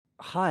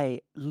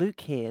Hi,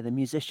 Luke here, the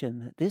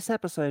musician. This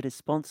episode is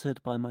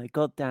sponsored by my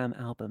goddamn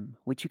album,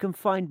 which you can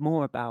find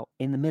more about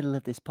in the middle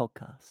of this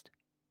podcast.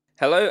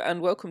 Hello and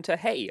welcome to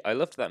Hey, I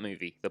Loved That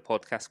Movie, the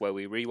podcast where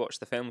we rewatch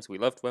the films we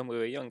loved when we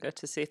were younger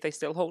to see if they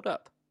still hold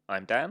up.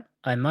 I'm Dan,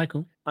 I'm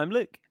Michael. I'm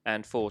Luke.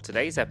 and for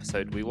today's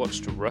episode we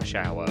watched Rush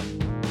Hour.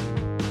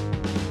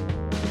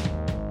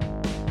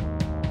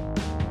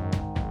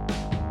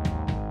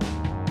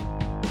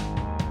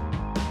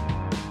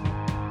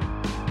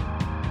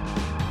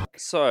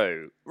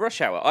 So, Rush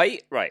Hour.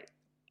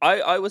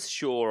 I was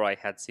sure I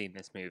had seen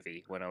this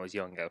movie when I was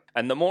younger,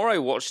 and the more I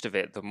watched of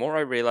it, the more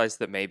I realised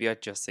that maybe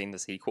I'd just seen the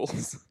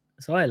sequels.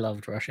 So I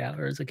loved Rush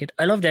Hour as a kid.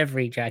 I loved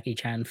every Jackie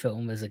Chan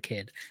film as a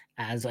kid,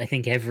 as I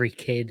think every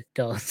kid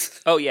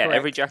does. Oh yeah, Correct.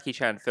 every Jackie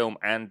Chan film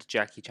and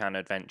Jackie Chan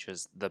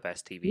Adventures, the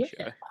best TV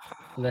show.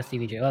 The best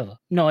TV show ever.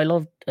 No, I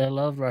loved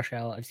Rush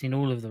Hour. I've seen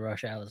all of the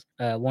Rush Hours.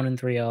 1 and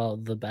 3 are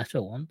the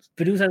better ones.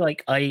 But also,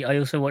 like, I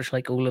also watched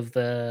like all of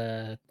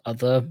the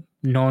other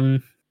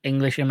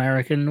non-English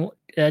American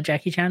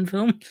Jackie Chan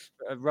films.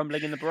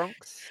 Rumbling in the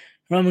Bronx.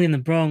 Rumbling in the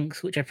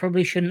Bronx, which I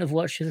probably shouldn't have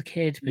watched as a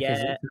kid because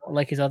Yeah. it's not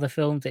like his other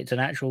films. It's an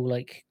actual,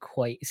 like,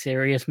 quite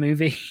serious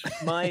movie.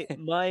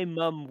 My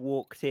mum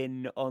walked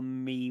in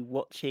on me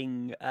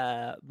watching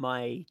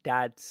my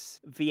dad's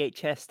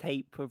VHS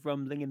tape of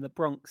Rumbling in the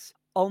Bronx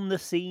on the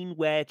scene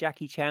where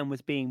Jackie Chan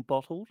was being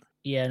bottled.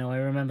 Yeah, no, I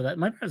remember that.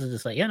 My parents were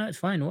just like, yeah, no, it's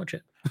fine, watch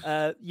it.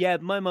 Yeah,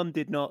 my mum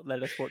did not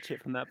let us watch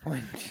it from that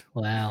point.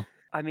 Wow.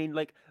 I mean,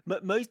 like,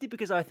 mostly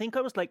because I think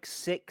I was like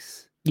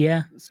 6.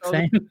 Yeah, So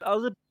same. I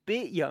was a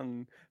bit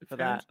young for Fair.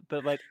 that,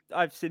 but like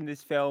I've seen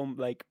this film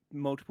like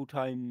multiple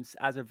times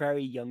as a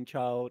very young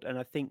child, and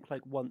I think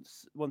like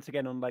once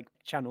again on like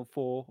Channel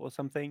 4 or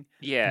something.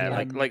 Yeah,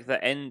 Yeah. like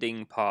the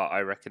ending part I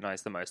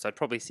recognise the most. I'd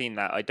probably seen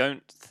that. I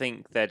don't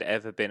think there'd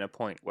ever been a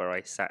point where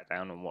I sat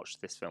down and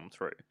watched this film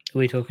through. Are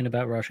we talking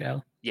about Rush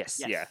Hour?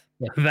 Yes. Yes.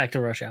 Yeah, back to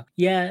Rush Hour.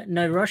 Yeah,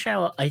 no, Rush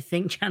Hour, I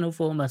think Channel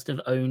 4 must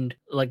have owned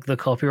like the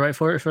copyright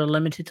for it for a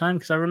limited time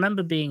because I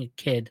remember being a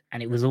kid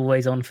and it was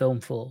always on Film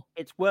 4.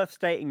 It's worth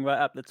stating right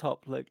up the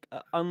top, look,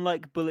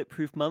 unlike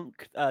Bulletproof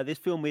Monk, this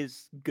film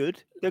is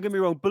good. Don't get me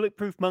wrong,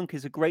 Bulletproof Monk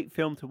is a great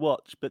film to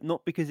watch, but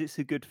not because it's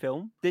a good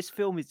film. This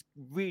film is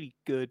really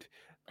good.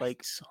 Like,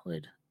 It's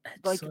solid.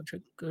 It's like- such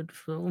a good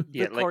film.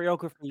 Yeah, the like-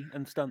 choreography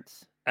and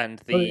stunts. And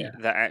the Oh, yeah.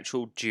 the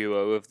actual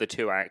duo of the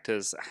two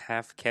actors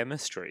have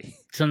chemistry.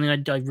 Something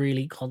I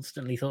really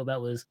constantly thought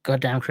about was,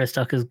 goddamn, Chris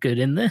Tucker's good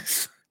in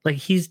this. Like,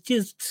 he's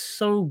just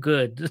so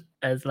good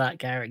as that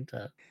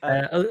character.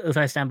 As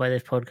I stand by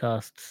this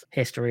podcast's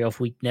history of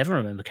we never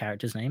remember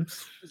characters'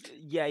 names.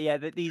 Yeah,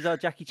 these are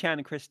Jackie Chan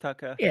and Chris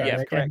Tucker. Yeah, That's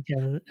like correct.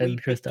 Jackie Chan We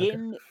and Chris Tucker.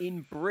 begin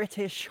in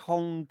British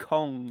Hong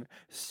Kong,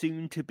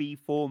 soon to be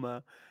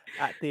former,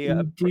 at the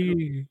We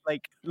do.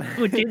 like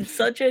Which is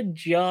such a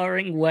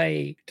jarring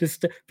way to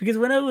because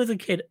when I was a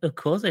kid, of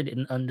course I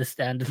didn't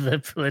understand the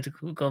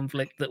political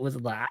conflict that was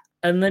that.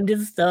 And then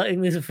just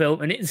starting this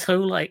film and it's so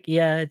like,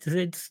 yeah,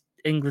 it's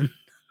England,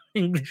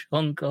 English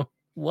Hong Kong.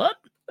 What?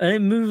 And it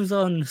moves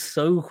on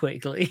so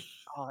quickly.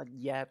 Oh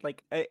yeah,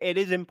 like it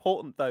is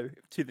important though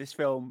to this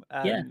film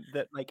Yeah.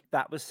 that like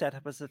that was set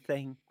up as a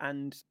thing,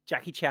 and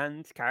Jackie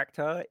Chan's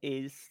character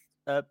is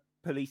a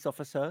police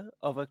officer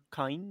of a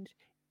kind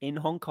in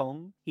Hong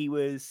Kong. He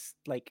was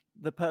like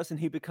the person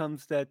who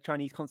becomes the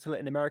Chinese consulate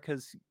in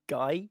America's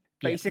guy,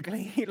 Yeah.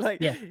 basically.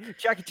 Like Yeah.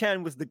 Jackie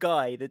Chan was the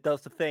guy that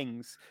does the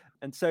things.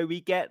 And so we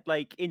get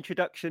like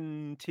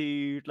introduction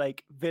to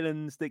like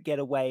villains that get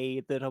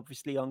away that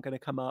obviously aren't going to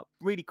come up.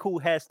 Really cool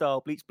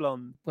hairstyle, bleach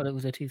blonde. Well, it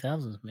was a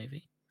 2000s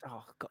movie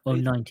Oh god. or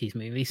it's- 90s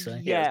movie. So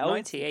Yeah, it oh,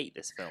 was 98.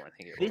 This film, I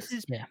think it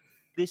was.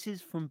 This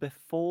is from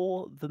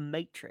before The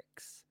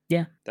Matrix.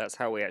 That's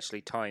how we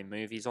actually time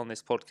movies on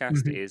this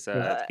podcast. Mhm. Is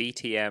Yeah.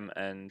 BTM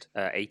and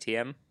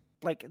ATM.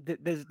 Like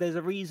there's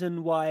a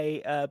reason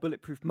why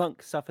Bulletproof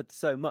Monk suffered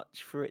so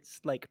much for its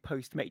like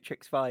post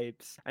Matrix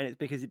vibes, and it's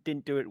because it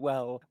didn't do it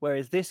well.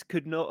 Whereas this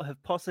could not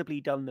have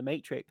possibly done The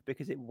Matrix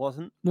because it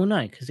wasn't. well,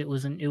 no, because it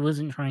wasn't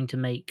trying to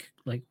make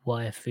like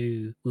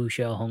Waifu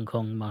wuxia Hong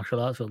Kong martial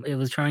arts film. It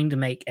was trying to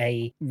make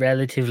a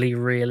relatively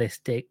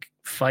realistic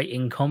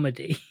fighting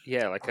comedy.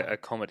 Yeah, like a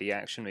comedy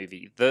action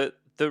movie. The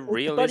buddy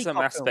realism cop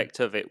film. aspect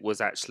of it was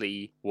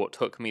actually what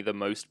took me the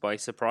most by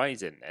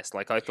surprise in this.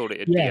 Like I thought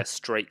it'd be Yeah. a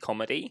straight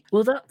comedy.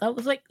 Well,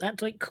 that's like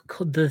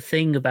the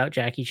thing about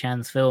Jackie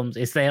Chan's films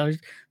is they are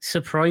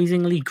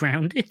surprisingly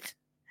grounded,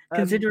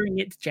 considering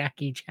it's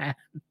Jackie Chan.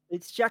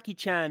 It's Jackie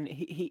Chan.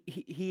 He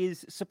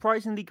is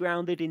surprisingly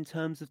grounded in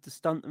terms of the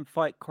stunt and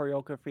fight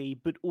choreography,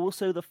 but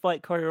also the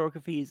fight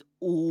choreography is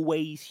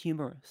always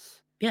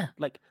humorous. Yeah.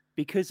 Like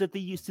because of the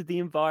use of the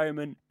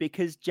environment,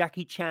 because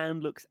Jackie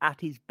Chan looks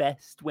at his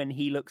best when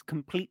he looks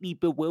completely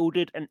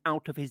bewildered and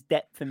out of his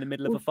depth in the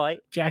middle of a fight.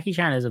 Jackie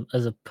Chan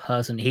as a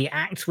person, he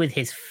acts with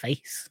his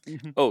face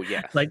Oh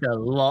yeah. like a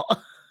lot,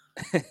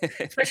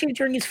 especially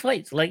during his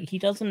fights. Like he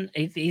doesn't.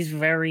 He's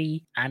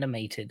very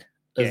animated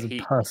as Yeah, a he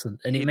person,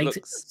 and he it makes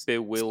it. looks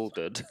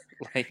bewildered.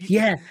 Like,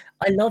 Yeah,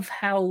 I love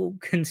how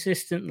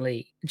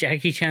consistently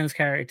Jackie Chan's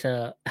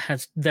character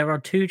has. There are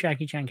two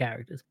Jackie Chan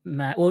characters,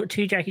 or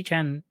two Jackie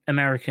Chan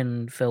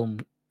American film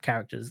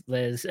characters.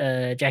 There's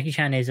Jackie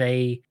Chan is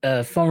a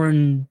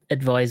foreign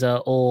advisor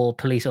or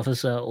police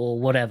officer or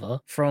whatever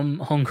from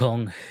Hong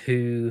Kong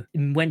who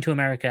went to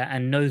America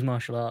and knows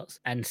martial arts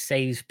and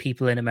saves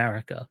people in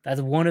America.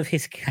 That's one of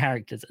his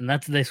characters, and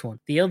that's this one.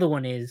 The other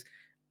one is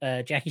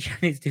Jackie Chan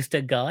is just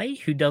a guy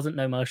who doesn't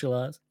know martial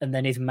arts and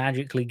then is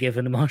magically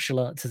given martial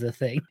arts as a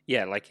thing.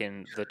 yeah, like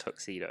in The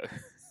Tuxedo.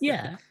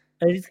 Yeah.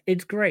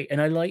 It's great, and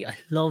I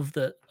love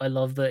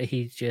that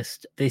he's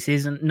just, this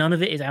isn't, none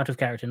of it is out of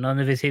character, none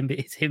of it's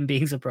him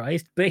being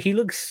surprised, but he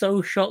looks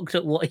so shocked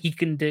at what he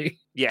can do.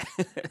 Yeah,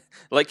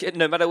 like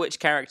no matter which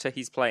character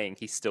he's playing,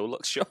 he still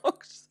looks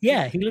shocked.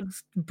 Yeah, he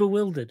looks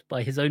bewildered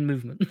by his own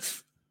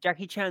movements.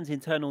 Jackie Chan's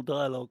internal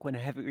dialogue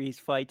whenever he's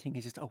fighting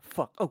is just, oh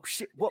fuck, oh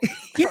shit, what?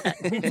 Yeah,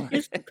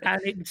 it's just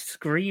panicked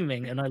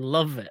screaming, and I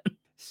love it.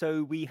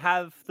 So we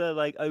have the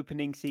like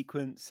opening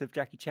sequence of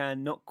Jackie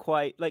Chan not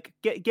quite like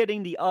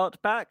getting the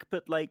art back,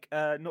 but like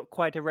not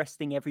quite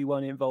arresting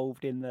everyone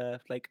involved in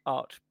the like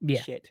art Yeah.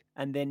 shit.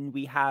 And then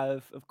we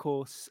have, of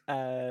course,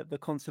 the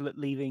consulate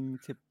leaving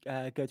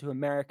to go to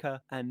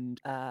America, and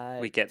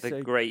We get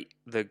the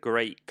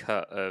great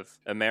cut of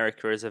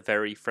America is a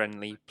very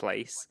friendly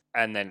place,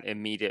 and then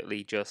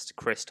immediately just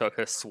Chris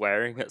Tucker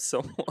swearing at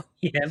someone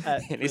Yeah.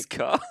 in his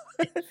car.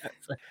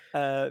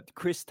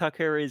 Chris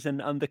Tucker is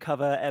an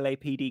undercover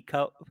LAPD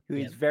cop who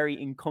is Yeah.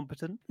 very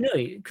incompetent. No,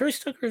 Chris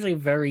Tucker is a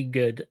very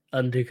good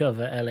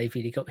undercover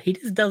LAPD cop. He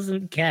just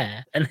doesn't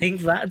care. And I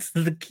think that's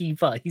the key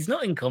part. He's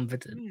not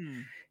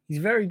incompetent. He's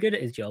very good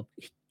at his job.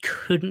 He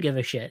couldn't give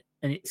a shit.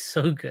 And it's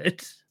so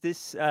good.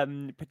 This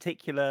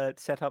particular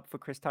setup for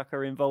Chris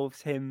Tucker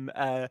involves him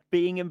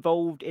being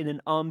involved in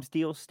an arms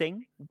deal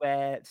sting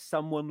where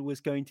someone was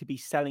going to be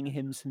selling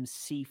him some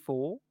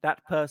C4.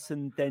 That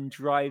person then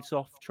drives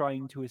off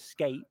trying to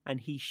escape, and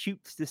he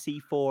shoots the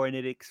C4 and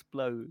it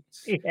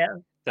explodes. Yeah.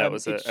 That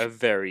was a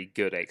very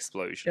good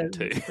explosion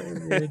too.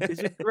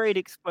 It's a great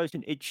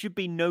explosion. It should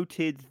be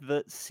noted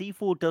that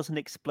C4 doesn't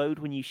explode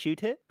when you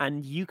shoot it,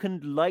 and you can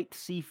light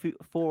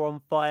C4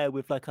 on fire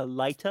with like a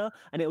lighter,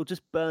 and it will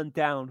just burn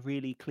down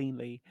really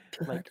cleanly.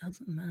 But Like, that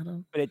doesn't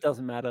matter. but it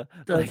doesn't matter.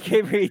 Doesn't. Like,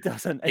 it really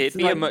doesn't. It'd It's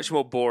be a like- much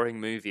more boring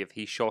movie if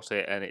he shot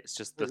it and it's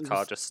just the It car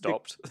was- just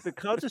stopped. The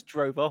car just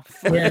drove off.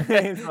 Yeah.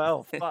 It's like,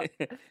 oh, fuck. Well,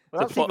 The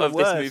that's plot even of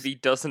this worse. movie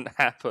doesn't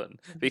happen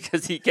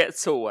because he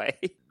gets away.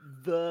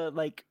 The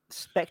like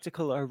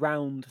spectacle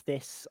around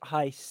this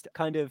heist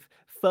kind of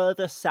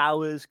further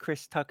sours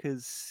Chris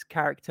Tucker's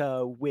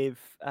character with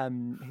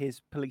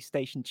his police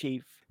station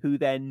chief, who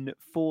then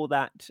for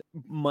that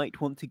might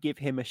want to give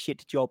him a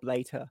shit job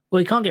later.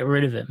 Well, you can't get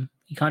rid of him.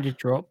 You can't just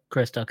drop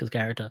Chris Tucker's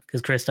character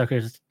because Chris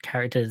Tucker's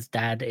character's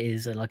dad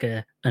is like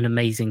an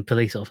amazing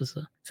police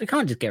officer. So you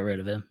can't just get rid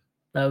of him.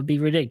 That would be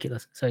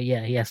ridiculous. So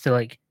yeah, he has to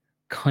like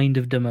kind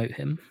of demote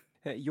him.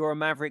 You're a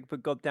maverick,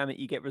 but goddammit,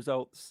 you get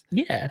results.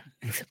 Yeah,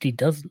 except he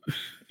doesn't.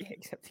 Yeah,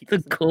 except he The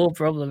doesn't. core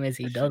problem is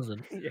he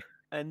doesn't. Yeah.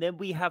 And then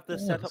we have the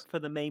setup Yes. for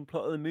the main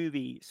plot of the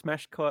movie.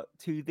 Smash cut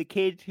to the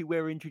kid who we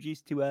were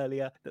introduced to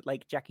earlier, that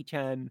like Jackie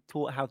Chan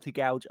taught how to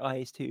gouge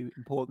eyes to.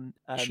 Important.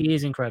 She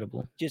is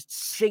incredible. Just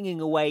singing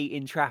away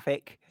in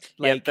traffic.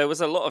 Yeah, Like, there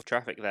was a lot of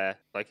traffic there.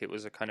 Like it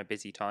was a kind of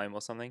busy time or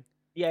something.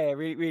 yeah,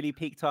 really, really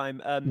peak time.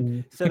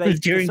 So It they was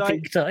during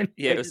decide- peak time.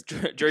 Yeah, it was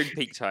during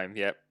peak time.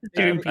 Yep.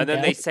 During And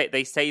then peak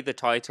they say the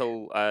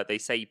title. They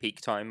say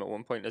peak time at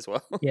one point as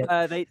well.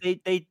 Yeah.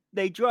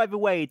 They drive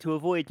away to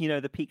avoid,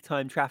 the peak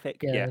time traffic.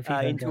 Yeah, Yeah. the peak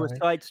time Into a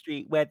traffic. side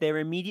street where they're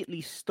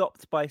immediately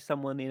stopped by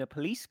someone in a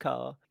police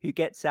car who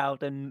gets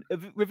out and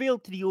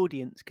revealed to the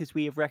audience, because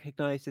we have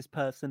recognized this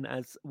person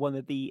as one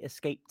of the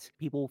escaped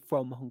people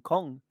from Hong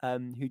Kong,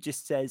 who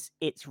just says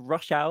it's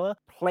rush hour,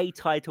 play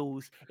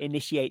titles,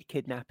 initiate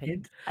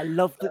kidnapping. I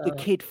love that the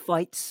kid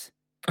fights.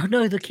 Oh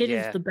no, the kid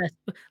Yeah. is the best.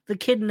 The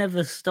kid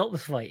never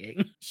stops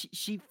fighting.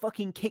 She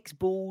fucking kicks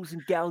balls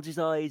and gouges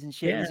eyes and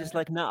shit. He's Yeah. just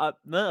like, nah,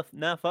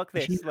 fuck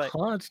this. She's Like,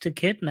 hard to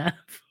kidnap.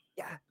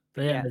 yeah.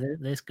 But yeah, Yeah.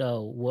 this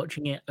girl,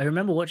 watching it, I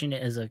remember watching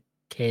it as a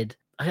kid.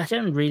 I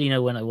don't really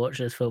know when I watched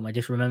this film. I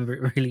just remember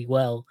it really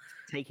well.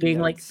 Taking Being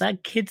like, notes.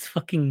 that kid's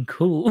fucking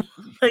cool.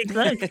 Like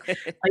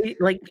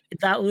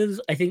that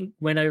was, I think,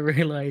 when I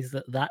realized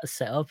that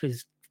setup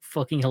is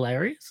fucking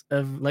hilarious,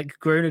 of like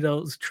grown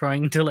adults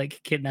trying to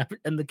like kidnap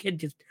and the kid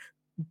just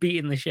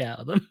beating the shit out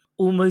of them,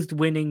 almost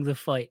winning the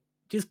fight.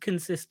 Just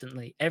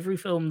consistently, every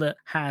film that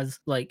has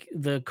like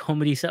the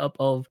comedy setup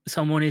of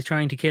someone is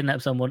trying to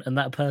kidnap someone and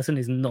that person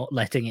is not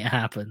letting it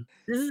happen.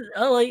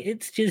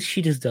 It's just,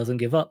 she just doesn't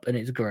give up, and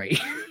it's great.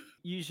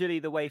 Usually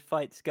the way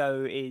fights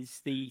go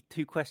is the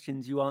two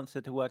questions you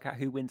answer to work out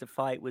who wins a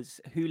fight was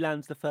who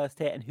lands the first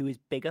hit and who is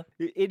bigger.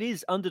 It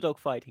is underdog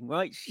fighting,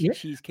 right? Yeah.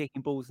 She's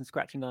kicking balls and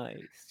scratching eyes.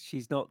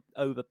 She's not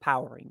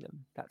overpowering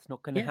them. That's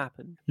not going to Yeah.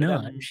 happen. But,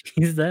 No,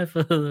 she's there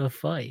for the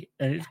fight,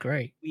 and it's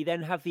great. we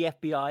then have the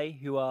FBI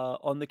who are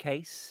on the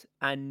case,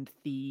 and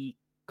the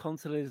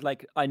consul is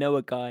like, I know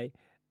a guy.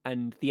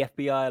 and the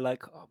FBI are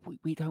like, oh,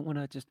 we don't want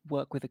to just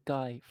work with a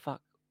guy.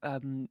 Fuck.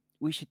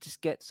 We should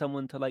just get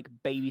someone to like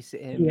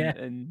babysit him Yeah.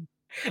 and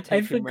I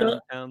take him forgot.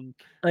 around town.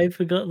 I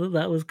forgot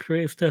that was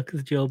Chris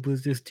Tucker's job,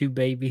 was just to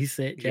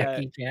babysit Yeah.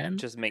 Jackie Chan.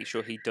 Just make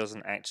sure he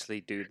doesn't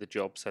actually do the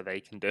job so they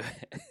can do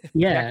it.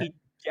 Yeah,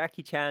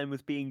 Jackie Chan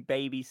was being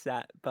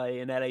babysat by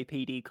an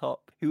LAPD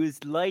cop who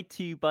was lied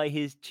to by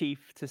his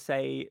chief to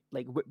say,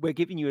 like, we're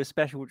giving you a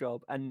special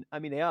job. And I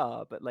mean, they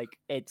are, but like,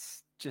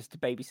 it's just to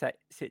babysit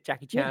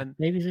Jackie Chan.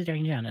 yeah, babysit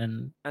Jackie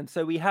Chan, And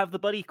so we have the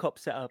buddy cop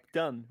set up,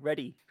 done,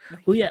 ready.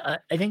 well, yeah,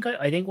 I think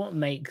what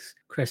makes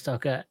Chris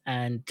Tucker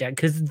and Jack,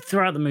 because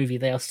throughout the movie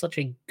they are such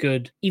a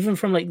good, even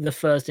from like the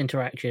first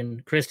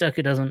interaction, Chris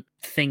Tucker doesn't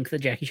think that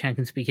Jackie Chan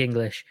can speak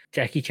English.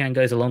 Jackie Chan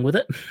goes along with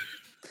it.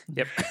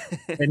 Yep.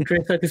 And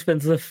Chris Tucker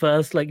spends the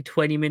first like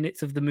 20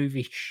 minutes of the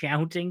movie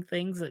shouting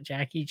things at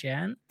Jackie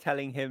Chan.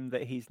 Telling him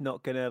that he's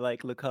not gonna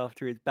like look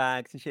after his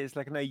bags and shit. It's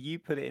like, no, you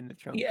put it in the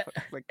trunk. Yeah,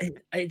 Like,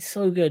 it's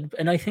so good.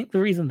 And I think the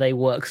reason they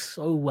work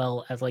so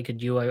well as like a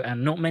duo,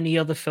 and not many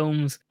other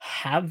films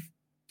have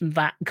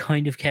that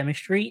kind of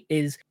chemistry,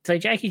 is so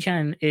Jackie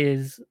Chan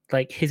is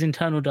like, his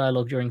internal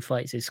dialogue during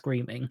fights is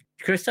screaming.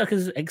 Chris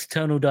Tucker's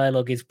external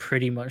dialogue is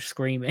pretty much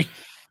screaming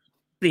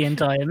the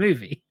entire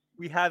movie.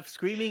 we have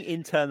screaming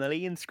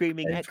internally and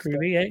screaming And externally.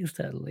 screaming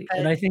externally.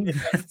 And I think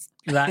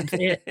that's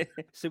it.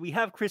 So we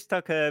have Chris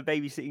Tucker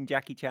babysitting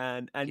Jackie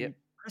Chan, and Yep.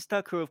 Chris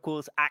Tucker, of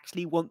course,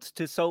 actually wants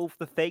to solve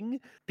the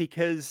thing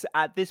because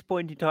at this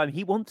point in time,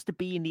 he wants to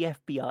be in the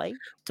FBI.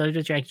 So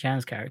does Jackie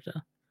Chan's character.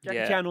 Jackie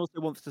Yeah. Chan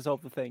also wants to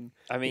solve the thing.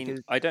 I mean,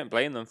 because- I don't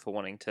blame them for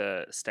wanting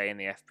to stay in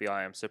the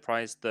FBI. I'm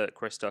surprised that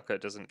Chris Tucker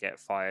doesn't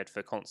get fired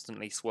for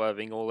constantly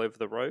swerving all over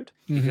the road.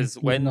 Because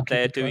Mhm. when Knocking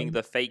they're the doing phone.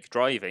 the fake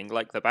driving,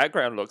 like the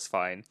background looks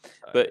fine,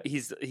 but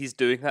he's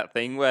doing that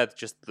thing where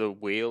just the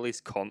wheel is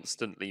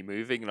constantly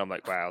moving, and I'm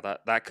like, wow,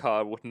 that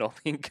car would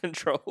not be in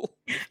control.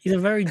 He's a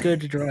very good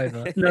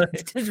driver. No,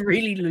 it's just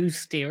really loose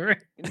steering.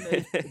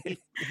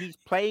 he's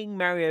playing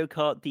Mario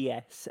Kart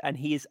DS and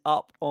he is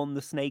up on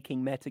the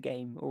snaking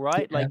metagame, all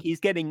right? Yeah. Like he's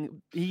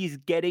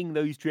getting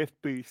those drift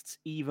boosts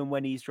even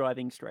when he's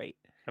driving straight.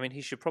 I mean,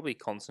 he should probably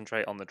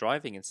concentrate on the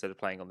driving instead of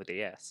playing on the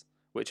DS,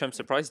 which I'm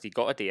surprised he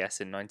got a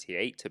DS in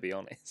 '98, to be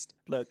honest.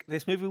 Look,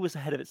 this movie was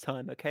ahead of its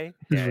time, okay?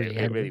 He's Yeah, really it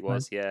ahead of really his time.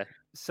 was, yeah.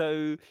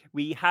 So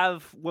we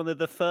have one of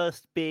the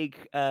first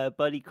big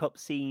buddy cop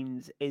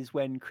scenes is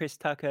when Chris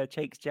Tucker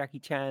takes Jackie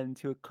Chan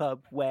to a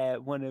club where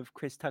one of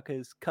Chris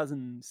Tucker's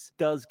cousins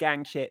does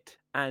gang shit,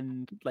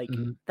 and like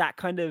Mhm. that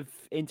kind of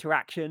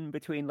interaction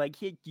between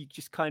like you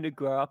just kind of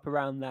grow up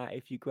around that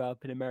if you grow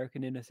up in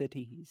American inner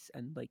cities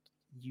and like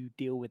you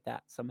deal with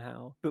that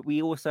somehow. But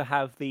we also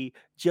have the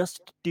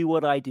just do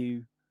what I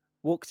do.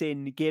 Walks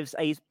in, gives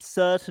a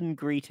certain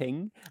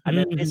greeting, and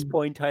at this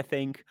point I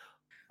think,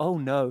 oh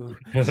no.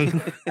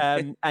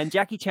 And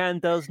Jackie Chan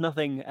does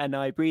nothing, and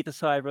I breathe a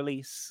sigh of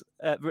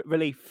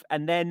relief.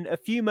 And then a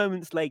few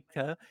moments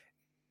later,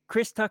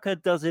 Chris Tucker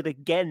does it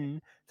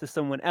again to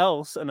someone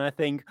else, and I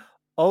think,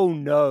 oh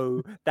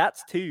no,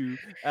 that's two.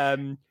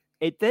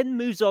 It then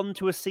moves on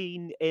to a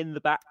scene in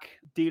the back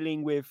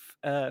dealing with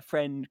a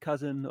friend,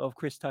 cousin of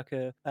Chris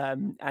Tucker,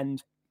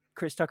 and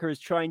Chris Tucker is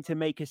trying to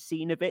make a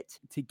scene of it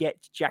to get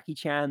Jackie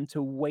Chan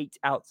to wait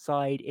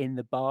outside in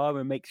the bar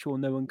and make sure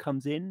no one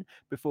comes in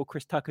before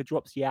Chris Tucker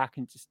drops yak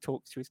and just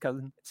talks to his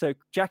cousin. So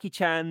Jackie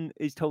Chan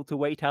is told to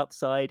wait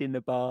outside in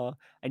the bar,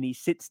 and he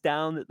sits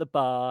down at the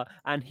bar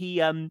and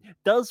he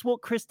does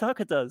what Chris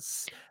Tucker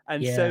does.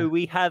 And Yeah. so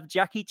we have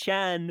Jackie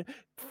Chan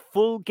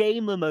full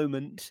gamer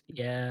moment.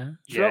 Yeah.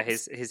 Yeah,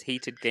 Drops- his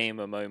heated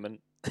gamer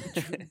moment.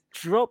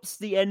 drops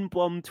the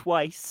N-bomb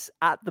twice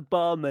at the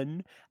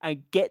barman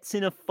and gets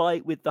in a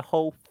fight with the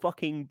whole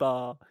fucking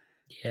bar.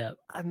 Yeah.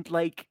 And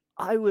like,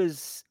 I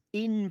was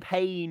in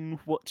pain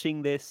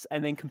watching this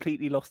and then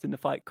completely lost in the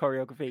fight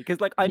choreography because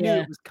like I knew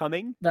Yeah. it was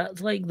coming. That's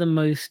like the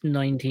most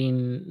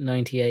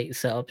 1998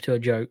 setup to a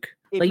joke.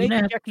 It Like, you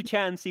makes know, Jackie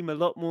Chan seem a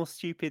lot more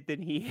stupid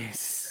than he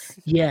is.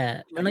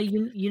 yeah, and Like-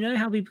 like you know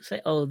how people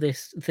say, "Oh,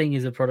 this thing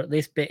is a product.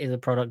 This bit is a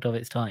product of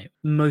its time."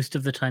 Most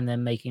of the time, they're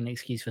making an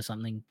excuse for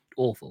something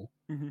awful.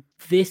 Mhm.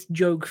 This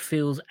joke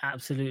feels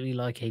absolutely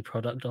like a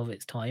product of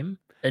its time,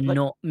 and Like-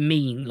 not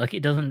mean. Like, it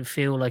doesn't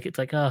feel like it's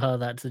like, "Aha,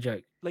 that's a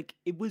joke." Like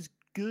it was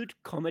good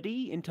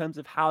comedy in terms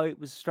of how it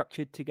was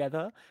structured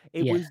together.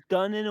 It Yeah. was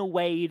done in a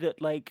way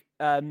that like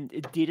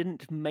it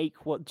didn't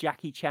make what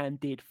Jackie Chan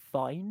did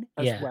fine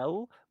as Yeah.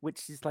 well,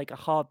 which is like a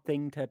hard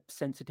thing to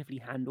sensitively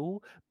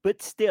handle.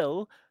 But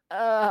still,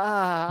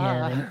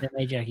 Yeah, they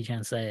made Jackie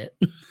Chan say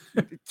it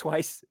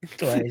twice.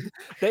 twice.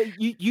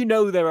 You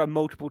know there are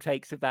multiple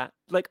takes of that.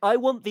 Like I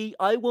want the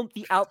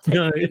outtake.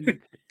 No. thing.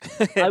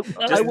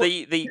 Just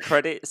wa- the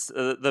credits,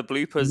 the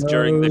bloopers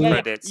during the No. Yeah,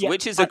 credits, yeah,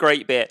 which is a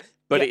great bit,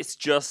 but yeah. it's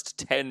just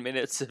 10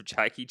 minutes of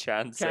Jackie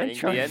Chan saying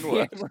trying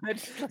the to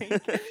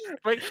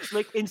N-word.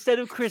 like instead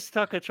of Chris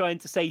Tucker trying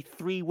to say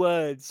 3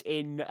 words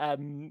in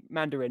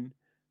Mandarin,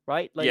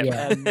 right? Like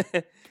Yeah.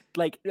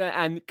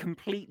 and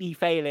completely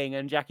failing,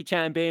 and Jackie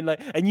Chan being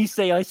like, and you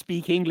say I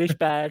speak English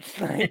bad.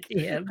 Like,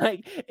 Yeah.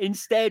 like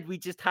instead we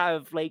just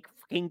have like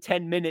fucking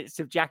 10 minutes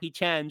of Jackie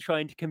Chan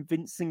trying to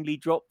convincingly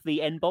drop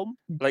the N-bomb.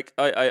 Like,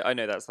 I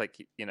know that's like,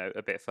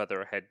 a bit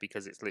further ahead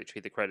because it's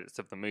literally the credits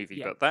of the movie,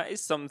 Yeah. but that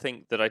is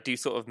something that I do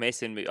sort of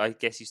miss in, I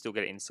guess you still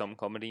get it in some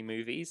comedy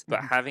movies,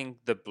 but having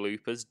the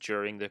bloopers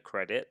during the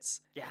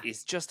credits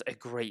is just a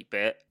great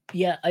bit.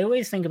 Yeah, I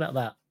always think about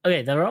that.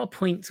 Okay, there are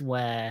points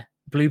where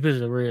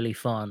bloopers are really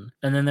fun,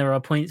 and then there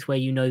are points where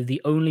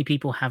the only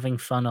people having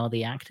fun are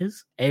the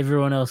actors.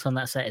 Everyone else on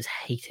that set is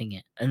hating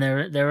it. And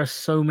there are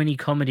so many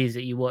comedies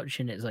that you watch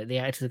and it's like the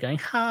actors are going,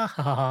 ha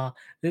ha ha,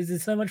 this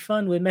is so much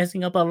fun, we're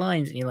messing up our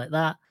lines, and you're like,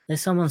 that there's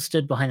someone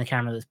stood behind the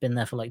camera that's been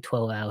there for like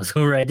 12 hours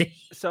already.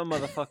 Some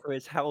motherfucker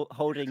is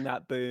holding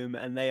that boom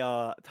and they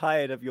are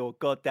tired of your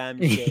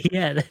goddamn shit.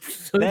 Yeah,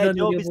 that's so Their done with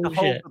job your is to hold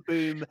bullshit. the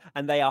boom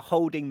and they are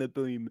holding the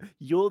boom.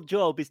 Your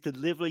job is to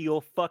deliver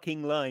your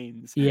fucking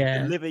lines. Yeah.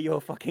 Deliver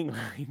your fucking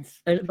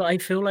lines. But I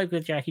feel like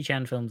with Jackie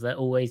Chan films, they're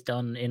always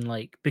done in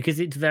like, because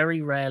it's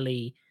very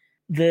rarely,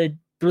 the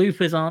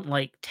bloopers aren't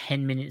like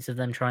 10 minutes of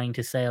them trying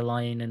to say a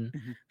line and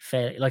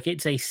fail. Like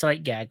it's a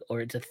sight gag or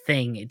it's a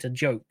thing, it's a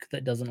joke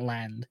that doesn't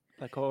land.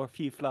 Like, or a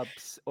few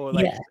flubs, or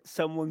like Yeah.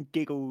 someone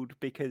giggled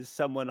because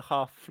someone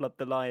half flubbed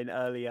the line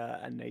earlier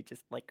and they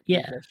just like Yeah.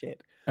 lose their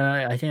shit.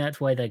 I think that's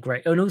why they're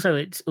great. And also,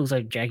 it's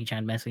also Jackie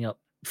Chan messing up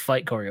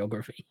fight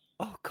choreography,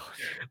 Oh god.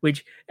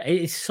 which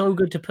is so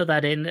good to put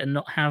that in and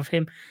not have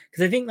him.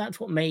 Because I think that's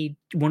what made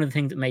one of the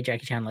things that made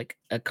Jackie Chan like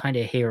a kind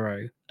of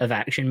hero of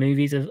action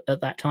movies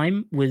at that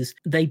time was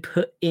they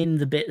put in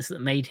the bits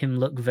that made him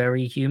look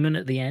very human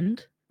at the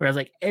end. Whereas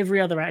like every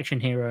other action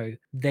hero,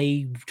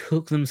 they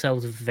took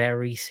themselves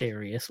very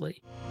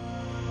seriously.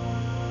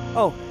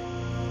 Oh,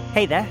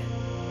 hey there.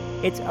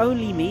 It's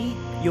only me,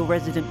 your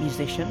resident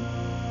musician.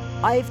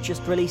 I've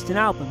just released an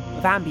album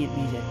of ambient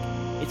music.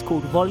 It's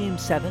called Volume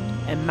 7,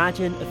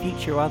 Imagine a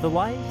Future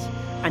Otherwise,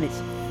 and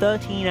it's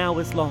 13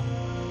 hours long.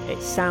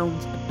 It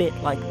sounds a bit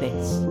like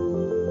this.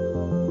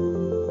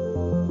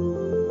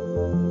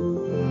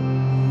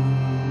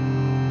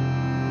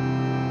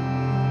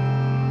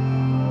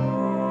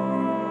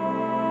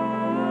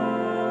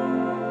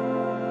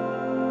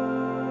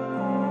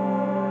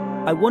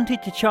 I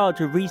wanted to charge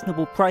a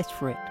reasonable price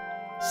for it,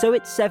 so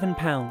it's £7.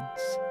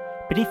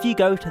 But if you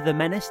go to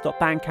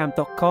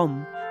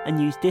themenace.bandcamp.com and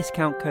use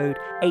discount code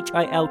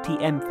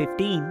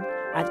HILTM15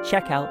 at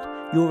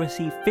checkout, you'll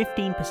receive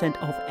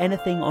 15% off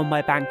anything on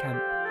my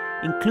Bandcamp,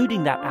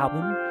 including that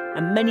album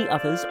and many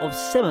others of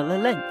similar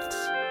lengths.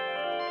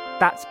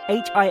 That's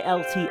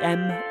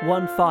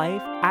HILTM15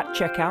 at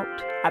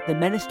checkout at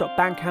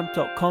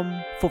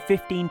themenace.bandcamp.com for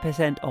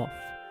 15% off.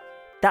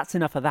 That's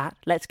enough of that.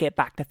 Let's get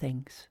back to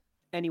things.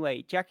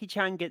 Anyway, Jackie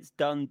Chan gets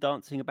done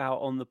dancing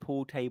about on the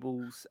pool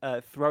tables,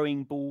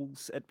 throwing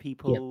balls at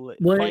people,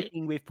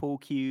 fighting with pool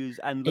cues,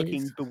 and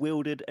looking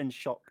bewildered and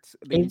shocked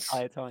the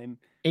entire time.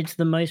 It's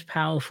the most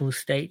powerful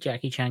state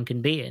Jackie Chan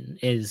can be in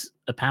is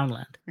a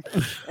Poundland.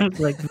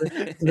 Like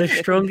the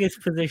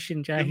strongest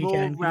position Jackie Chan can be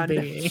in. The more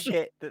random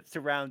shit that's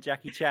around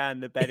Jackie Chan,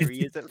 the better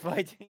he is at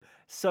fighting.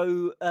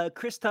 So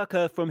Chris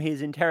Tucker, from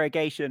his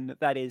interrogation,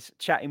 that is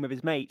chatting with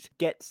his mate,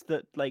 gets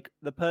that like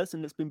the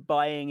person that's been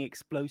buying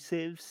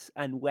explosives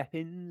and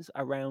weapons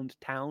around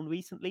town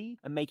recently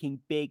and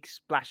making big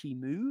splashy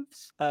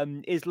moves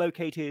is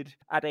located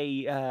at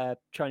a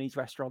Chinese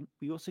restaurant.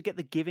 We also get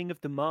the giving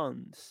of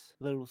demands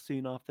a little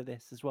soon after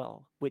this as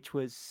well, which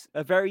was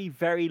a very,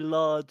 very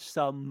large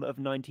sum of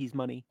 90s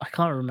money. I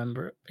can't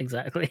remember it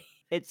exactly.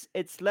 It's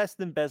less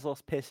than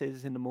Bezos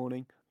pisses in the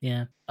morning.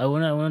 Yeah. I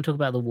want to talk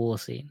about the war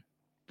scene.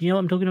 Do you know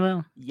what I'm talking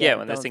about? Yeah,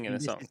 when they're singing the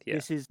song.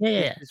 This is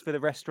for the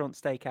restaurant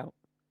stakeout.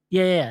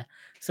 Yeah.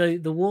 So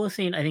the war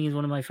scene, I think, is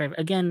one of my favorite.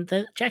 Again,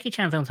 the Jackie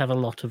Chan films have a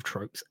lot of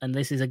tropes, and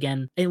this is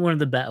again one of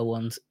the better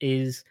ones.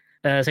 Is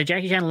so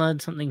Jackie Chan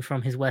learned something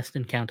from his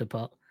Western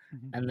counterpart,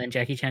 and then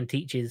Jackie Chan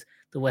teaches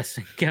the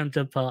Western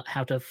counterpart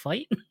how to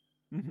fight.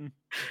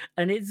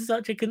 And it's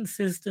such a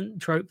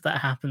consistent trope that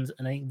happens,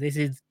 and I think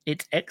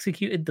it's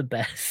executed the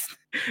best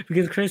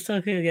because Chris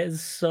Tucker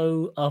gets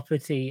so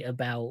uppity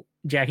about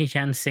Jackie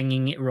Chan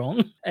singing it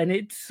wrong, and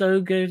it's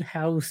so good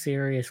how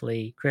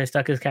seriously Chris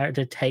Tucker's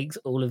character takes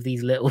all of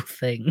these little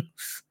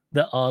things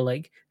that are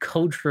like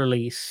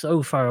culturally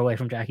so far away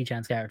from Jackie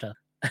Chan's character.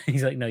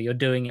 He's like, no, you're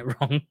doing it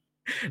wrong.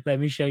 Let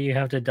me show you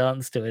how to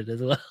dance to it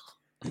as well.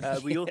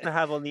 We also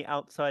have on the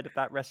outside of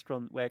that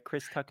restaurant where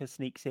Chris Tucker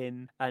sneaks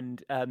in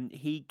and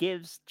he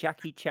gives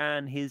Jackie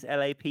Chan his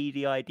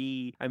LAPD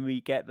ID, and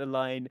we get the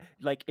line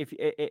like,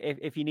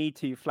 if you need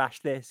to flash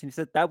this, and he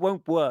said that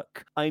won't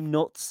work. I'm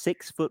not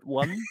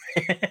 6'1".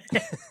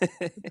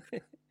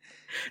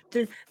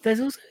 There's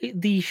also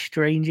the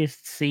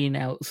strangest scene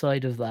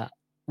outside of that,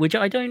 which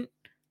I don't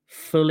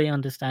fully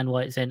understand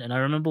why it's in, and I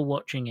remember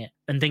watching it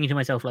and thinking to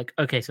myself like,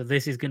 okay, so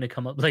this is going to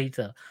come up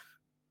later.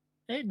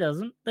 It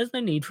doesn't. There's no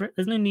need for it.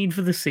 There's no need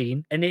for the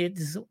scene. And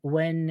it's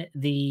when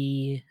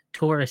the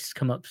tourists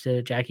come up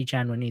to Jackie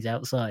Chan when he's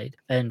outside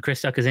and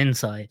Chris Tucker's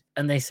inside.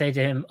 And they say to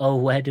him,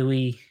 oh,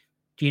 do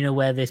you know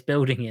where this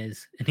building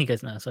is? And he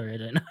goes, no, sorry, I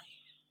don't know.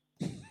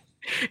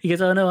 He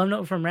goes, oh, no, I'm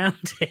not from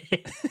around here.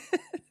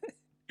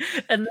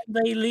 And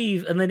then they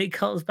leave, and then it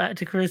cuts back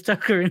to Chris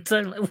Tucker, and so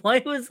I'm like,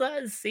 why was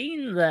that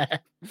scene there?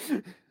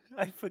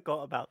 I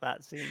forgot about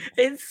that scene.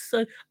 It's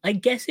so. I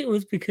guess it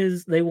was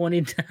because they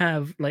wanted to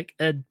have like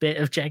a bit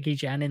of Jackie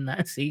Chan in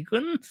that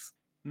sequence.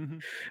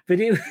 Mhm. But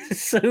it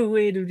was so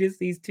weird of just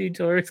these two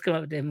tourists come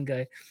up to him and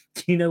go,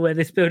 "Do you know where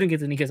this building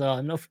is?" And he goes, "Oh,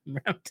 I'm not from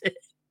around here."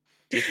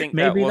 Do you think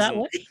Maybe that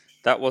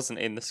that way? wasn't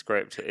in the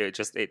script? It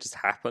just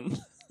happened.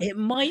 It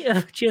might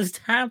have just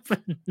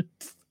happened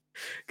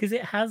because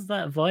it has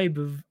that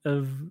vibe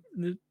of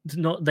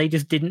not. They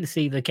just didn't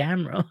see the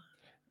camera.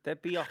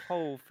 There'd be a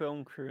whole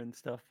film crew and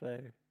stuff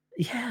though.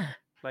 Yeah.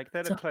 Like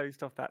they'd So- have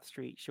closed off that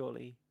street,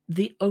 surely.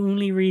 The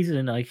only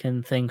reason I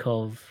can think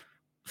of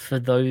for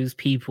those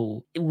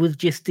people it was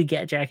just to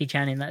get Jackie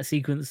Chan in that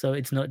sequence, so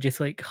it's not just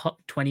like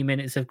 20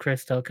 minutes of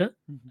Chris Tucker.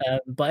 Mhm.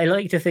 But I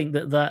like to think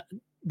that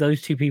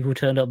those two people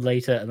turned up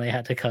later and they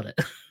had to cut it.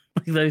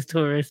 Like those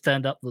tourists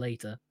turned up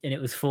later, and it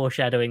was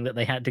foreshadowing that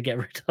they had to get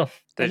rid of.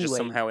 They're just Anyway.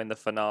 somehow in the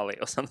finale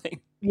or something.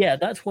 Yeah,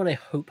 that's what I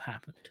hope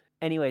happened.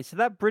 Anyway, so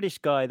that British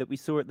guy that we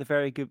saw at the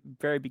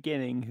very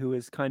beginning, who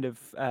was kind of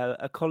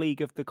a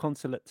colleague of the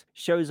consulate,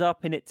 shows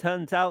up, and it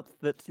turns out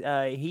that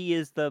he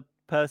is the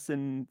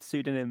person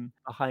pseudonym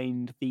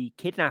behind the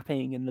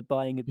kidnapping and the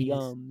buying of the He is-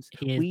 arms.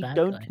 he is We bad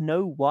don't guy.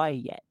 know why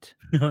yet.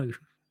 No.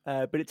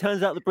 But it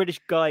turns out the British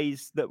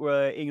guys that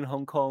were in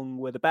Hong Kong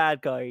were the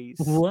bad guys.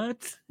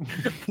 What?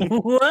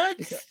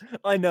 What?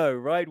 I know,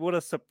 right? What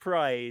a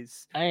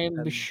surprise. I am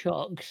Um,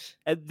 shocked.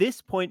 At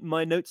this point,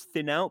 my notes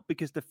thin out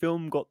because the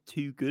film got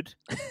too good.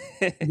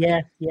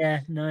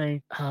 Yeah, no.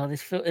 Oh,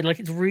 this film, like,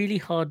 it's really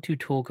hard to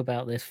talk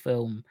about this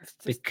film It's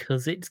just,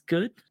 because it's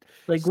good.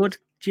 Like, what's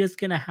just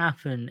gonna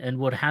happen, and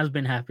what has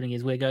been happening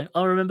is we're going,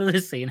 oh, remember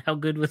this scene? How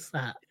good was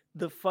that?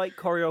 the fight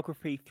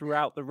choreography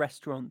throughout the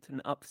restaurant and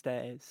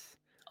upstairs.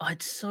 Oh,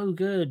 it's so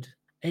good.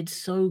 It's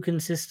so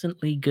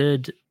consistently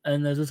good.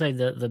 And as I say,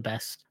 the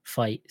best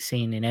fight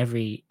scene in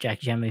every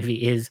Jackie Chan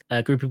movie is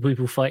a group of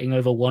people fighting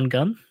over one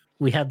gun.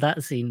 We had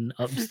that scene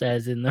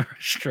upstairs in the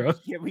restaurant.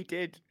 Yeah, we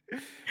did.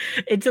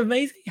 It's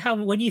amazing how,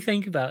 when you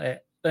think about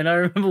it, and I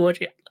remember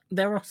watching it,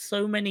 there are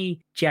so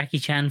many Jackie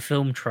Chan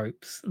film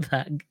tropes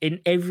that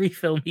in every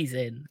film he's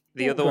in.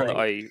 The other one that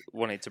Right. I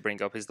wanted to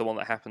bring up is the one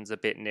that happens a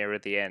bit nearer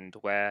the end,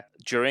 where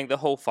during the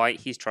whole fight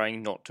he's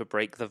trying not to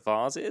break the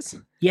vases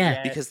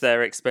Yeah. because Yes.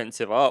 they're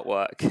expensive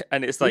artwork,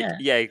 and it's like,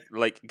 Yeah.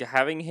 like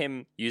having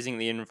him using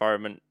the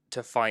environment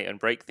to fight and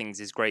break things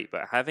is great,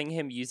 but having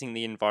him using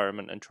the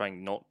environment and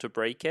trying not to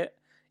break it,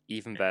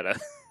 even better.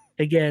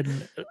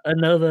 Again,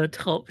 another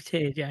top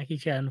tier Jackie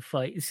Chan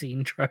fight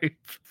scene trope.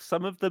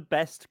 Some of the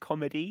best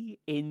comedy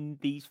in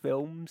these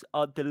films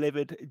are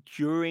delivered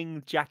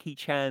during Jackie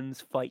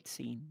Chan's fight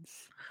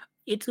scenes.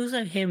 It's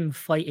also him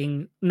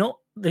fighting, not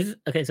this.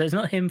 Okay, so it's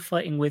not him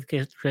fighting with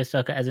Chris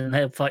Tucker, as in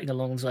they're fighting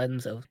alongside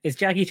themselves. It's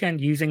Jackie Chan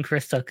using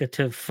Chris Tucker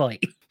to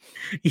fight,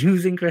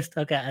 using Chris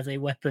Tucker as a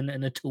weapon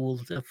and a tool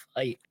to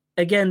fight.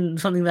 Again,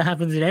 something that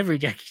happens in every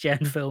Jackie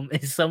Chan film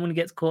is someone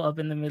gets caught up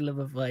in the middle of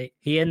a fight.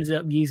 He ends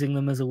up using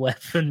them as a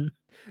weapon.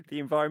 The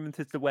environment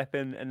is the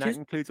weapon, and that Just-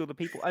 includes all the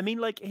people. I mean,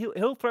 like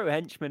he'll throw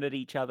henchmen at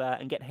each other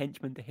and get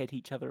henchmen to hit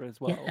each other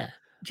as well. Yeah,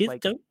 just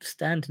like- don't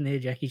stand near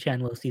Jackie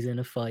Chan whilst he's in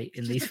a fight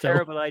in It's these just a films.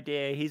 terrible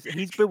idea.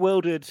 He's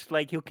bewildered.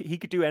 Like he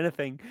could do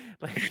anything.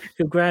 Like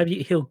He'll grab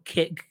you. He'll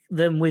kick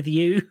them with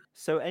you.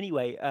 so.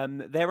 Anyway,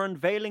 they're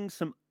unveiling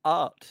some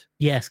art,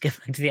 Yes, get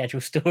back to the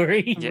actual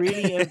story. Yeah.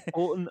 really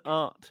important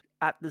art.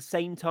 At the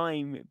same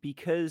time,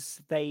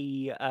 because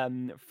they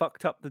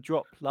fucked up the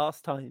drop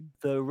last time,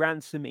 the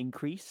ransom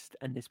increased,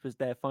 and this was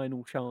their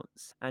final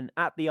chance. And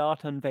at the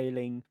art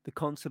unveiling, the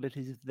consulate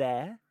is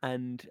there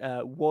and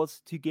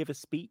was to give a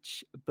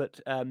speech, but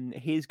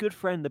his good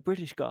friend, the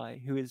British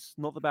guy, who is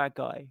not the bad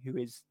guy, who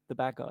is the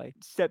bad guy,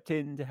 stepped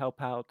in to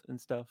help out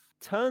and stuff.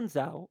 Turns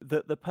out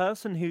that the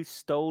person who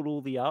stole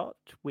all the art,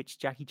 which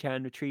Jackie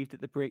Chan retrieved at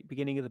the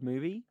beginning of the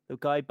movie, the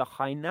guy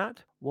behind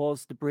that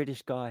was the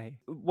British guy.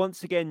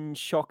 Once again,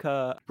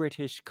 shocker,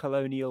 British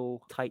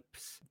colonial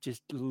types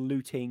just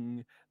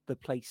looting the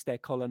place they're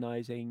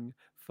colonizing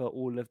for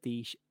all of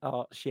the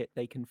art shit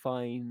they can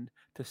find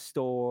to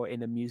store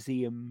in a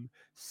museum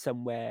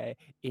somewhere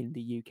in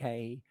the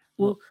UK.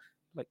 Well,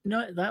 like-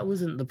 no, that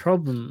wasn't the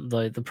problem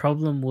though. The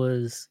problem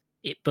was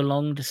it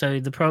belonged. So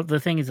the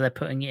thing is, they're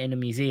putting it in a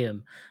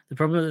museum. The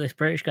problem that this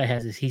British guy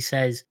has is he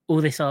says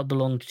all this art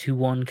belonged to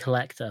one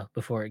collector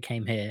before it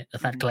came here.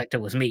 And that Mhm. collector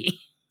was me.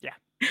 Yeah.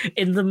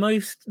 In the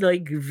most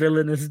like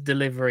villainous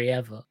delivery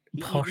ever,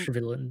 He posh even-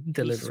 villain He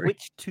delivery.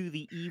 switched to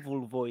the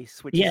evil voice,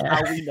 which Yeah.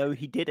 is how we know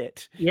he did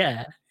it.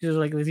 Yeah, just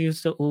like this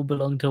used to all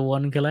belong to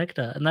one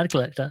collector, and that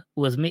collector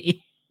was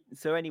me.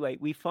 So anyway,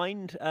 we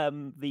find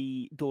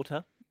the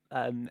daughter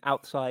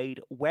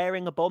outside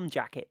wearing a bomb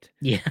jacket.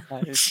 Yeah, Uh,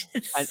 which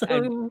is and-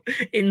 so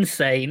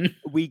insane.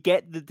 We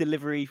get the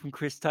delivery from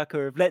Chris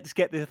Tucker of "Let's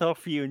get this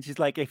off you," and she's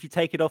like, "If you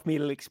take it off me,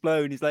 it'll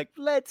explode." He's like,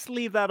 "Let's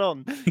leave that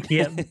on."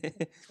 Yeah,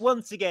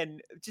 Once again,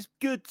 just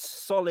good,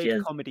 solid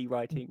Just comedy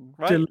writing,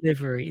 right?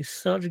 delivery,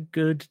 such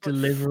good But,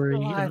 delivery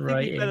oh, I and think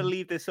we better writing.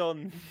 leave this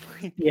on.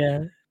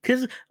 Yeah,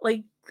 because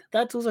like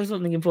that's also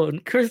something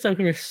important. Chris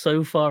Tucker is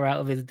so far out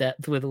of his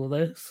depth with all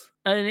this.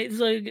 And it's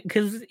like,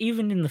 because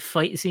even in the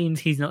fight scenes,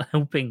 he's not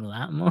helping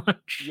that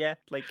much. Yeah,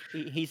 like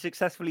he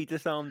successfully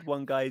disarmed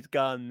one guy's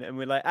gun, and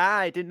we're like,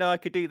 I didn't know I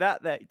could do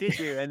that. There, did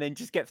you? And then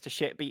just gets the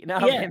shit beaten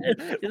out Yeah,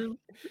 of him.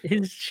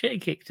 his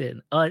shit kicked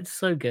in. Oh, it's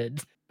so good.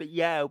 But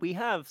yeah, we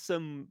have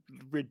some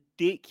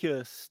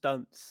ridiculous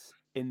stunts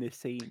in this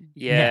scene.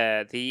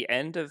 Yeah, the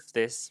end of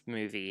this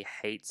movie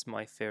hates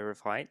my fear of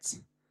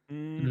heights.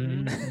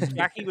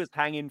 Jackie was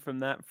hanging from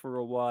that for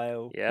a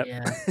while. Yep.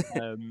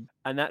 Yeah.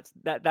 And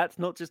that's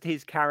not just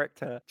his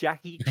character.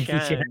 Jackie Jackie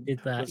Chan Chan did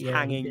that, was yeah, he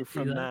hanging did do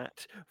from that.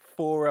 that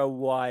for a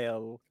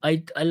while.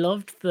 I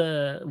loved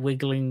the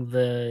wiggling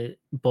the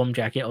bomb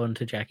jacket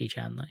onto Jackie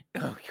Chan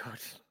though. Oh god.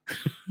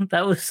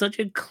 That was such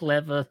a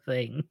clever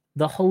thing.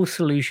 That whole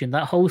solution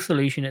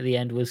at the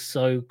end was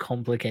so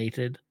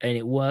complicated and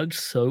it worked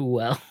so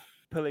well.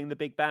 Pulling the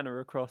big banner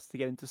across to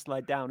get him to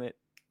slide down it.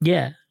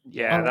 Yeah.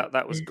 Yeah,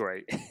 that was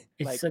great.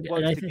 It's Like, so good.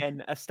 once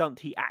again, a stunt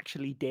he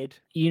actually did.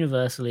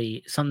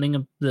 Universally,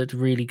 something that's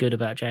really good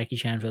about Jackie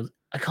Chan films.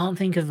 I can't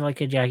think of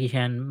like a Jackie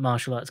Chan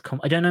martial arts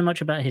I don't know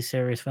much about his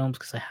serious films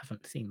because I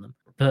haven't seen them.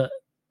 But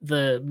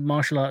the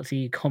martial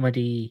artsy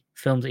comedy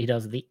films that he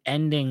does, the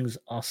endings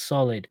are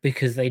solid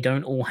because they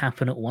don't all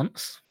happen at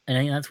once. And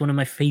I think that's one of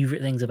my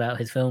favorite things about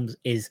his films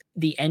is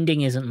the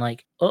ending isn't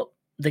like, oh,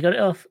 they got it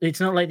off. It's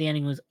not like the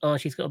ending was, oh,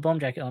 she's got a bomb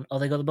jacket on. Oh,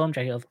 they got the bomb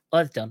jacket off. Oh,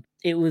 it's done.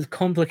 It was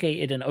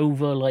complicated and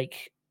over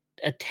like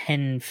a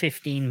 10,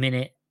 15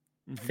 minute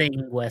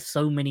thing where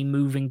so many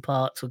moving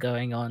parts were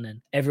going on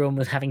and everyone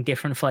was having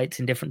different fights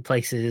in different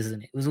places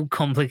and it was all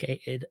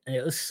complicated and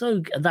it was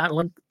so that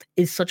like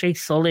is such a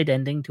solid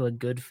ending to a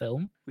good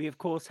film. We of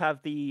course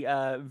have the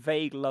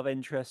vague love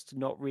interest,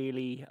 not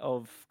really,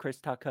 of Chris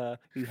Tucker,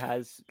 who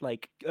has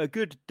like a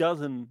good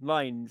dozen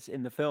lines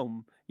in the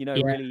film. You know,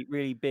 really,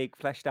 really big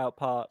fleshed out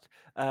part.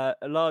 A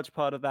large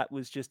part of that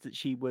was just that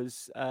she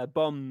was a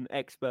bomb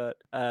expert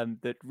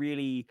that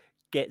really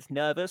gets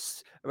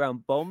nervous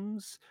around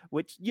bombs,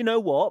 which, you know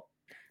what,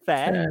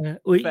 fair.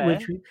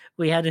 Which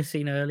we had a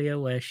scene earlier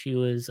where she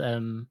was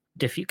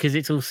because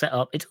it's all set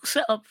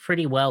up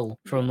pretty well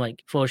from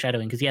like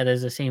foreshadowing, because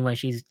there's a scene where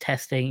she's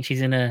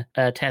in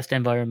a test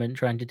environment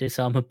trying to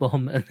disarm a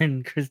bomb and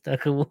then Chris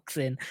Tucker walks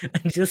in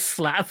and just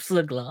slaps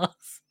the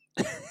glass.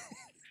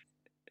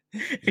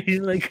 He's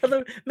like,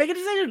 make a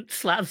decision,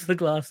 slaps the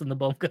glass and the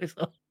bomb goes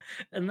off.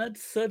 And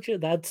that's such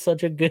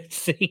a good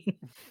scene.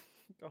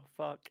 Oh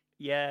fuck.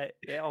 Yeah.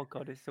 Oh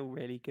god, it's all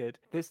really good.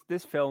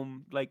 This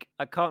film, like,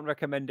 I can't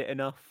recommend it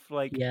enough.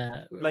 Like,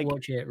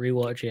 watch it,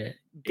 rewatch it.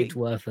 It's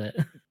worth it.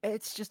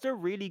 It's just a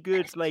really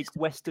good like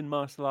Western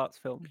martial arts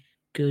film.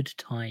 Good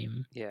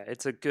time. Yeah,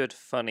 it's a good,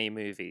 funny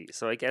movie.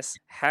 So I guess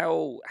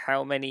how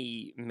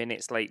many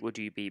minutes late would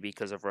you be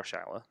because of Rush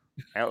Hour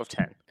out of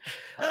 10?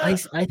 I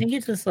think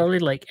it's a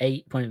solid like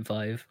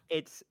 8.5.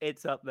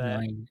 It's up there.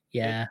 9.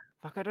 Yeah.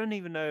 Fuck, I don't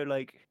even know,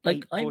 like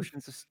 8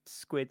 portions of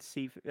squid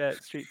street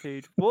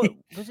food. What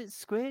was it?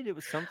 Squid? It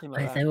was something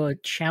like that. They were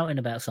shouting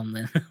about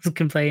something,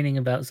 complaining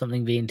about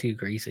something being too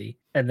greasy,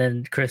 and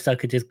then Chris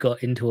Tucker just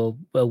got into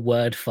a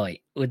word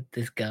fight with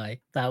this guy.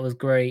 That was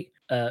great.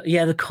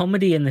 The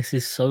comedy in this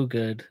is so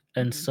good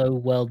and so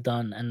well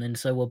done, and then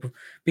so well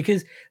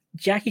because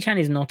Jackie Chan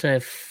is not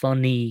a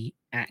funny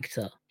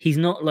actor. He's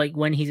not like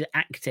when he's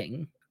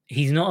acting.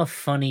 He's not a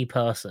funny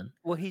person.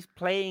 Well, he's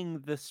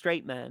playing the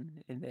straight man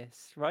in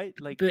this, right?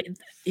 Like, but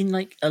in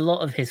like a lot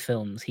of his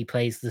films, he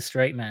plays the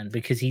straight man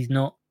because he's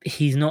not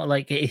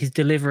like, his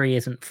delivery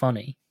isn't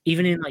funny.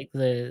 Even in like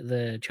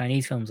the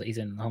Chinese films that he's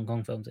in, the Hong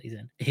Kong films that he's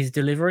in, his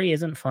delivery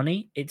isn't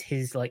funny. It's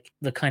his like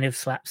the kind of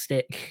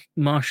slapstick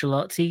martial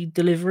artsy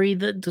delivery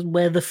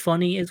where the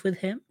funny is with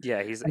him.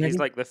 Yeah, he's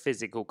like the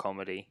physical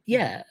comedy.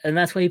 Yeah, and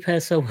that's why he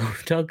pairs so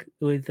well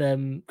with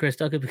Chris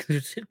Tucker,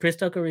 because Chris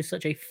Tucker is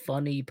such a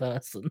funny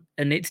person,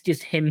 and it's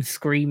just him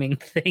screaming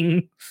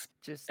things.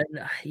 I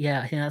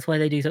think that's why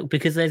they do so,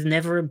 because there's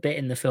never a bit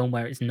in the film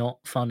where it's not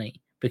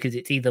funny, because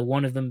it's either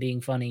one of them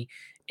being funny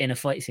in a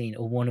fight scene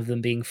or one of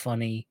them being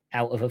funny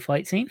out of a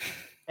fight scene.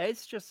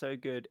 It's just so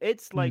good.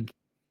 It's like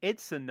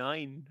it's a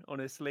 9,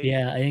 honestly.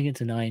 Yeah, I think it's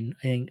a 9.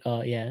 I think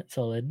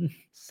solid.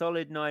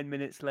 Solid 9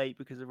 minutes late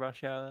because of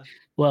Rush Hour.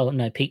 Well,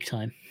 no, peak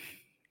time.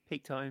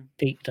 Peak time.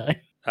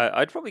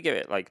 I'd probably give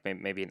it like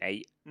maybe an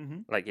 8.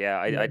 Like,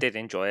 I did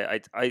enjoy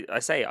it. I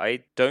say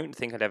I don't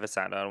think I'd ever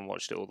sat down and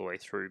watched it all the way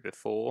through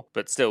before,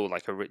 but still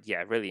like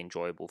really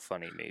enjoyable,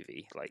 funny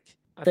movie. Like,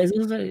 there's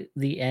also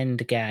the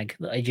end gag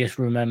that I just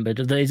remembered.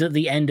 There's at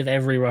the end of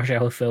every Rush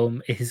Hour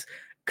film is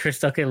Chris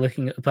Tucker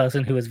looking at a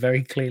person who has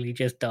very clearly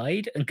just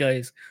died and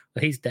goes,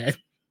 well, he's dead.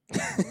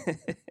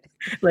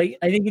 Like,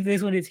 I think in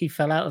this one he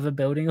fell out of a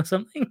building or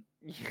something.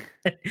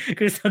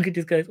 Chris Tucker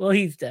just goes, well,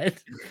 he's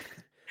dead.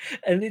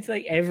 And it's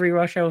like every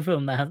Rush Hour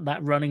film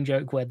that running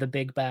joke where the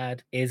big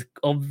bad is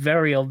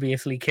very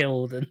obviously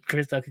killed, and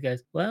Chris Tucker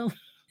goes, well,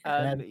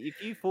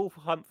 If you fall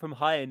from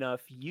high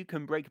enough, you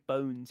can break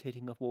bones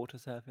hitting a water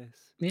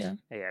surface. Yeah.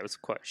 Yeah, it was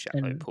quite a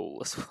shallow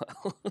pool as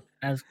well.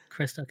 As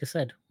Chris Tucker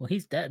said, well,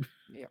 he's dead.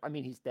 Yeah, I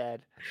mean, he's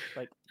dead.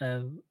 Like,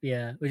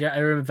 yeah, which I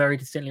very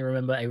distinctly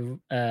remember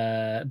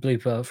a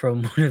blooper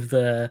from one of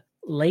the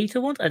later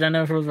ones. I don't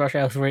know if it was Rush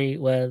Hour 3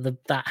 where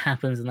that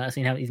happens and that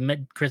scene happens.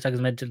 Chris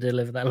Tucker's meant to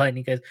deliver that line. And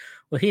he goes,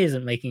 "Well, he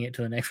isn't making it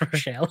to the next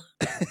Rush Hour."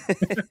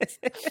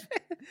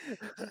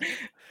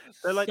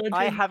 So, like,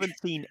 I haven't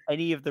seen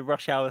any of the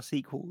Rush Hour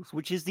sequels,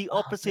 which is the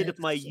opposite of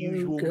my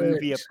usual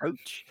movie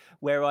approach,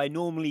 where I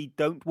normally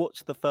don't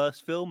watch the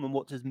first film and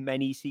watch as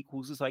many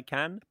sequels as I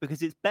can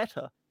because it's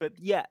better. But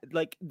yeah,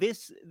 like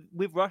this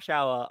with Rush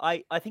Hour,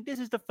 I think this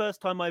is the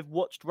first time I've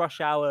watched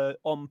Rush Hour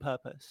on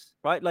purpose,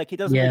 right? Like, it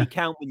doesn't really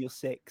count when you're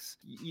 6.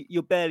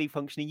 You're barely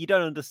functioning. You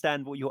don't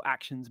understand what your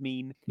actions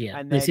mean. Yeah,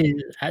 and this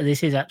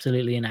is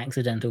absolutely an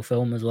accidental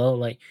film as well.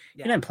 Like,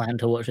 you don't plan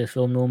to watch this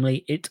film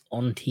normally. It's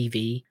on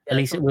TV. At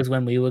least it was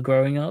when we were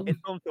growing up. It's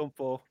on Film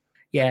 4.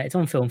 Yeah, it's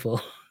on Film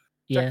 4.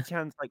 Jackie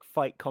Chan's like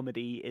fight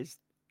comedy is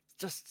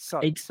just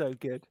so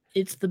good.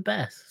 It's the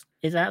best.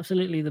 It's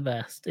absolutely the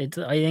best. I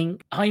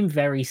think I'm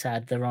very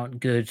sad there aren't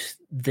good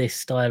this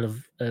style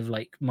of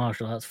like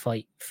martial arts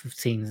fight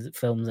scenes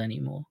films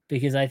anymore,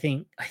 because I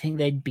think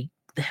they're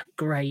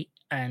great.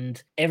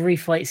 And every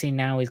fight scene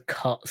now is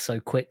cut so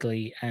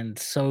quickly, and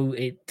so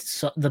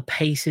the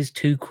pace is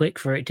too quick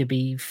for it to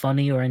be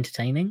funny or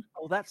entertaining.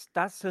 Oh, that's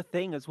the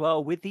thing as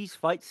well with these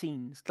fight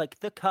scenes, like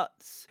the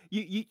cuts.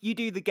 You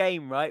do the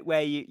game, right,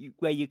 where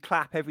you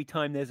clap every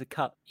time there's a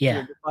cut. Yeah.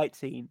 In the fight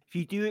scene. If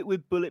you do it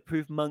with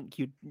Bulletproof Monk,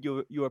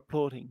 you're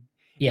applauding.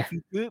 Yeah. If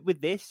you do it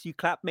with this, you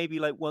clap maybe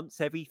like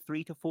once every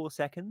 3 to 4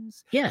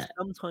 seconds. Yeah.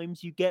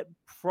 Sometimes you get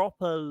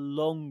proper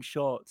long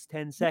shots,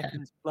 10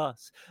 seconds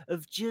plus,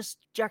 of just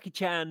Jackie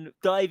Chan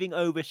diving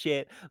over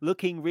shit,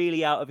 looking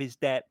really out of his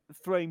depth,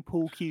 throwing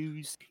pool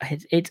cues.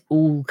 It's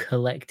all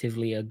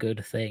collectively a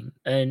good thing,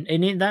 and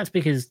that's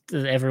because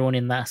everyone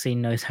in that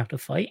scene knows how to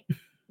fight.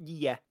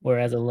 Yeah.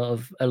 Whereas a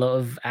lot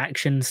of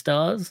action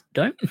stars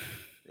don't.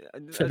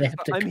 So they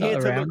have to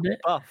cut around it.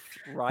 Buff,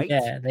 right?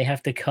 Yeah, they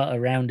have to cut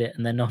around it,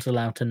 and they're not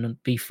allowed to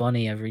be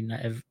funny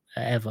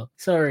ever.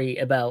 Sorry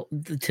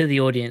to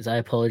the audience. I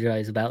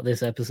apologize about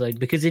this episode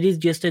because it is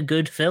just a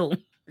good film.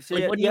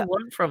 So what do you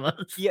want from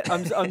us? Yeah,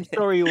 I'm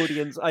sorry,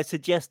 audience. I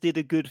suggested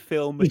a good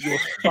film, but you're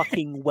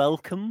fucking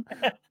welcome.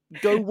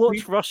 Go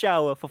watch Rush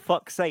Hour, for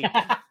fuck's sake.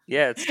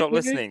 Yeah, stop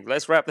listening.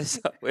 Let's wrap this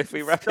up. If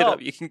we wrap it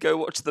up, you can go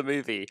watch the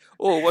movie,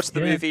 or watch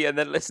the movie and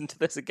then listen to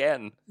this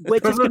again.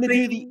 We're just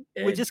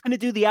gonna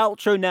do the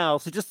outro now.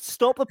 So just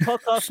stop the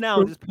podcast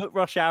now and just put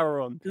Rush Hour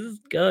on.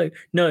 Just go.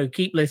 No,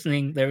 keep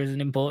listening. There is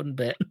an important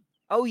bit.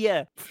 Oh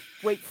yeah,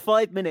 wait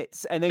 5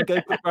 minutes and then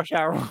go put Rush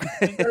Hour on.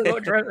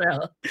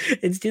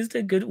 It's just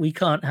a good. We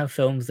can't have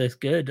films this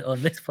good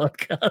on this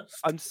podcast.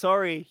 I'm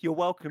sorry. You're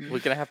welcome. We're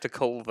gonna have to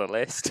cull the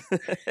list.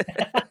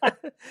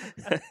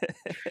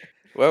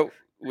 Well,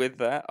 with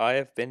that, I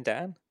have been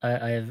Dan.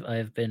 I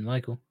have been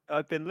Michael.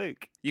 I've been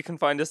Luke. You can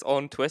find us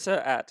on Twitter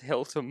at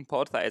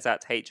HiltonPod. That is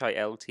at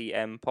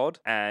HILTM Pod.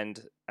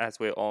 And as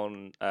we're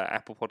on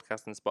Apple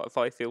Podcasts and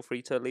Spotify, feel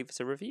free to leave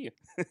us a review.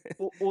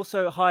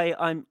 Also, hi,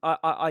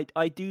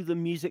 I do the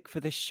music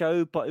for this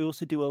show, but I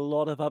also do a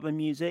lot of other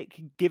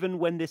music. Given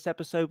when this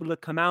episode will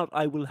have come out,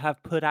 I will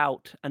have put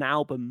out an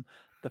album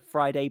the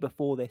Friday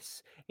before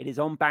this. It is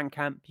on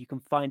Bandcamp. You can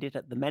find it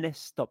at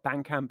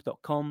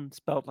themenace.bandcamp.com,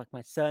 spelled like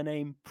my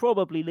surname.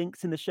 Probably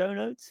links in the show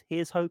notes.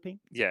 Here's hoping.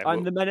 Yeah,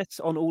 I'm The Menace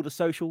on all the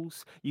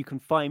socials. You can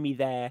find me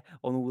there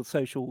on all the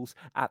socials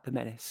at The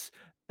Menace.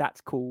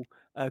 That's cool.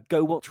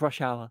 Go watch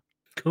Rush Hour.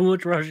 Go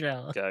watch Rush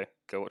Hour.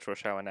 Go watch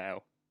Rush Hour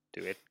now.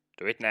 Do it.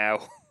 Do it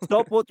now.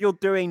 Stop what you're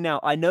doing now.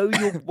 I know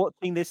you're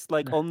watching this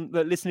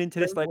listening to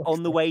this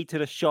on the way to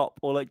the shop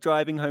or like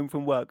driving home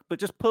from work, but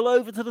just pull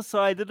over to the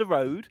side of the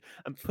road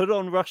and put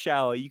on Rush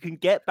Hour. You can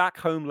get back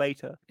home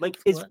later. Like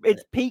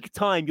it's peak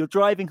time. You're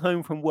driving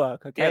home from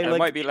work. Okay, yeah, there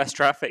might be less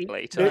traffic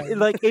later.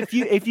 Like if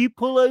you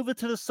pull over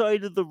to the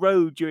side of the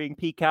road during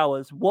peak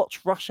hours,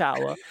 watch Rush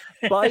Hour.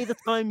 By the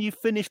time you've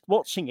finished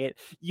watching it,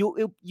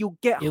 you'll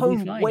get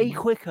home way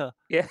quicker.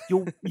 Yeah,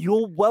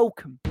 you're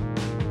welcome.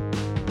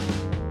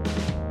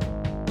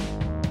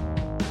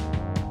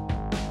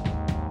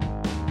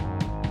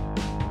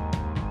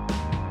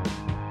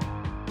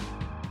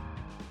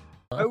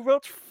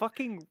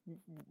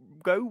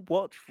 Go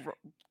watch.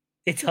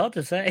 It's hard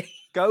to say.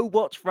 Go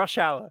watch Rush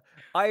Hour.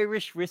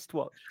 Irish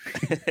wristwatch.